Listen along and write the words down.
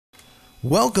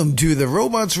Welcome to the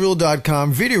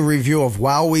robotsrule.com video review of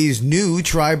WowWee's new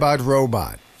TriBot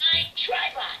robot. I'm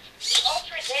TriBot, the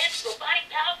ultra-advanced robotic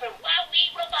power from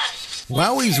WowWee Robotics.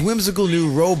 WowWee's whimsical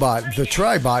new robot, the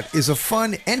TriBot, is a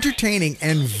fun, entertaining,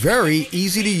 and very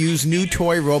easy-to-use new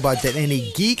toy robot that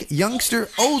any geek, youngster,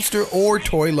 oldster, or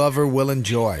toy lover will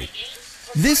enjoy.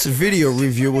 This video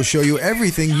review will show you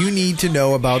everything you need to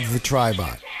know about the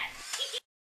TriBot.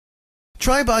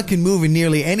 TriBot can move in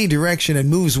nearly any direction and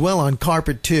moves well on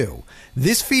carpet too.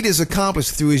 This feat is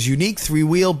accomplished through his unique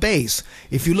three-wheel base.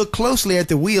 If you look closely at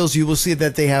the wheels, you will see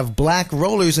that they have black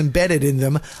rollers embedded in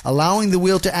them, allowing the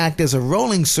wheel to act as a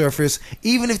rolling surface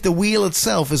even if the wheel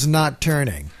itself is not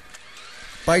turning.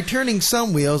 By turning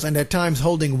some wheels and at times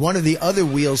holding one of the other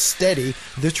wheels steady,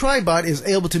 the TriBot is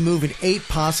able to move in 8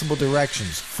 possible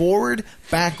directions: forward,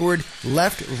 backward,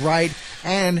 left, right,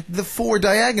 and the 4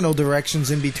 diagonal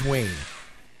directions in between.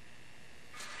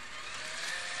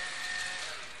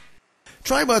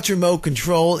 TriBot's remote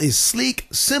control is sleek,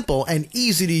 simple, and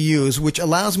easy to use, which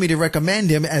allows me to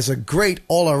recommend him as a great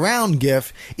all-around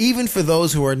gift, even for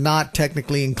those who are not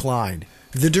technically inclined.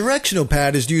 The directional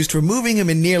pad is used for moving him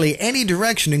in nearly any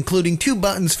direction, including 2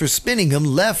 buttons for spinning him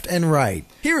left and right.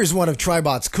 Here is one of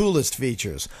TriBot's coolest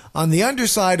features. On the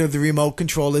underside of the remote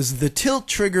control is the tilt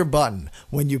trigger button.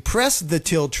 When you press the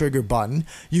tilt trigger button,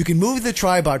 you can move the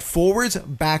TriBot forwards,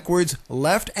 backwards,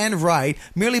 left, and right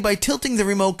merely by tilting the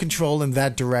remote control in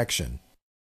that direction.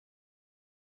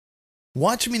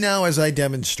 Watch me now as I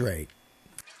demonstrate.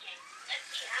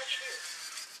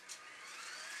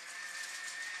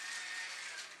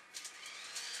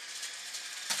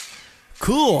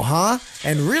 Cool, huh?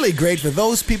 And really great for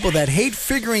those people that hate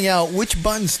figuring out which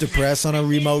buttons to press on a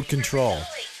remote control.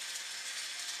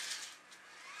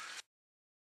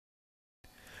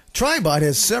 TriBot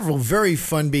has several very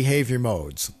fun behavior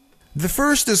modes. The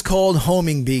first is called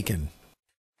Homing Beacon.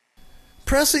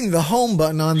 Pressing the home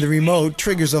button on the remote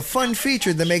triggers a fun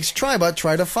feature that makes TriBot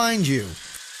try to find you.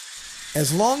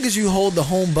 As long as you hold the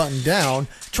home button down,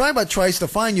 TriBot tries to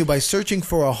find you by searching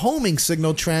for a homing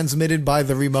signal transmitted by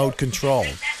the remote control.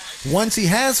 Once he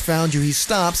has found you, he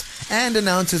stops and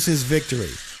announces his victory.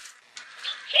 We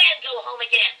can go home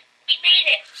again. We made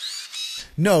it.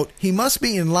 Note, he must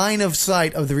be in line of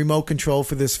sight of the remote control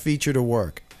for this feature to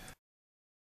work.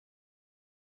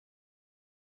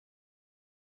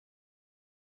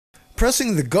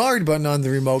 Pressing the guard button on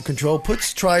the remote control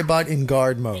puts TriBot in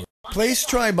guard mode. Place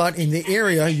TriBot in the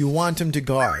area you want him to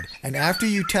guard, and after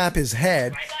you tap his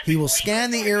head, he will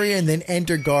scan the area and then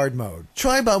enter guard mode.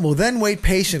 TriBot will then wait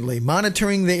patiently,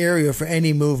 monitoring the area for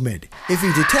any movement. If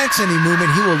he detects any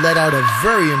movement, he will let out a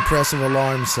very impressive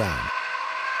alarm sound.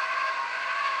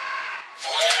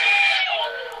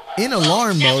 In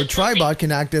alarm mode, TriBot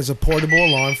can act as a portable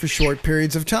alarm for short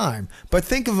periods of time, but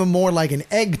think of him more like an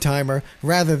egg timer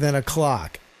rather than a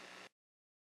clock.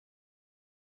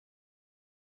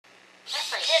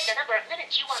 Press my head the number of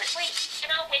minutes you want to sleep,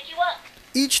 and I'll wake you up.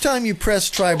 Each time you press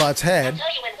TriBot's I'll head,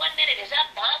 tell you when 1 minute is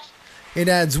up, Bubs. it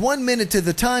adds 1 minute to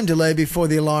the time delay before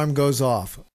the alarm goes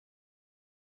off.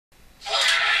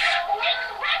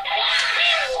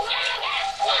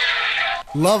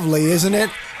 Lovely, isn't it?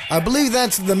 I believe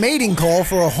that's the mating call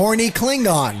for a horny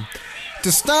Klingon.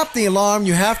 To stop the alarm,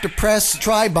 you have to press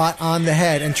TriBot on the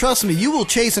head, and trust me, you will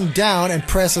chase him down and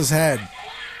press his head.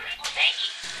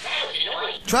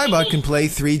 TriBot can play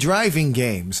 3 driving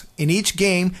games. In each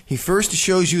game, he first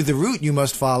shows you the route you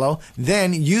must follow,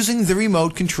 then, using the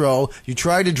remote control, you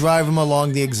try to drive him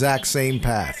along the exact same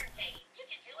path.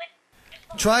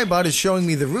 TriBot is showing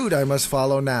me the route I must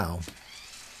follow now.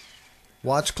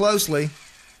 Watch closely.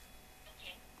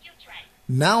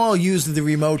 Now I'll use the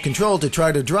remote control to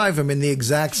try to drive him in the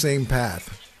exact same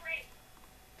path.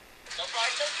 So far,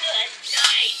 so good.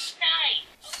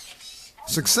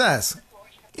 Nice. Success!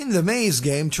 In the maze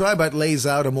game, TriBot lays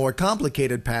out a more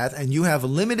complicated path and you have a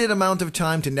limited amount of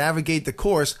time to navigate the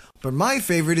course, but my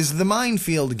favorite is the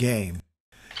minefield game.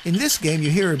 In this game, you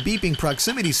hear a beeping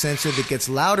proximity sensor that gets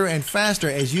louder and faster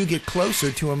as you get closer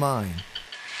to a mine.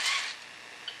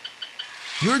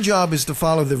 Your job is to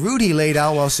follow the route he laid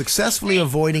out while successfully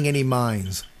avoiding any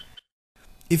mines.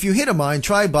 If you hit a mine,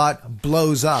 TriBot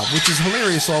blows up, which is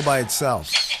hilarious all by itself.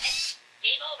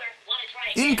 Game over. Want to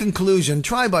try again? In conclusion,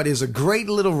 TriBot is a great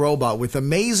little robot with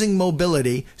amazing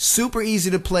mobility, super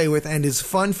easy to play with, and is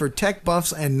fun for tech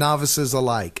buffs and novices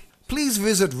alike. Please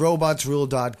visit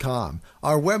robotsrule.com,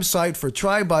 our website for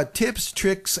TriBot tips,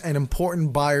 tricks, and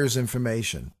important buyer's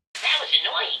information.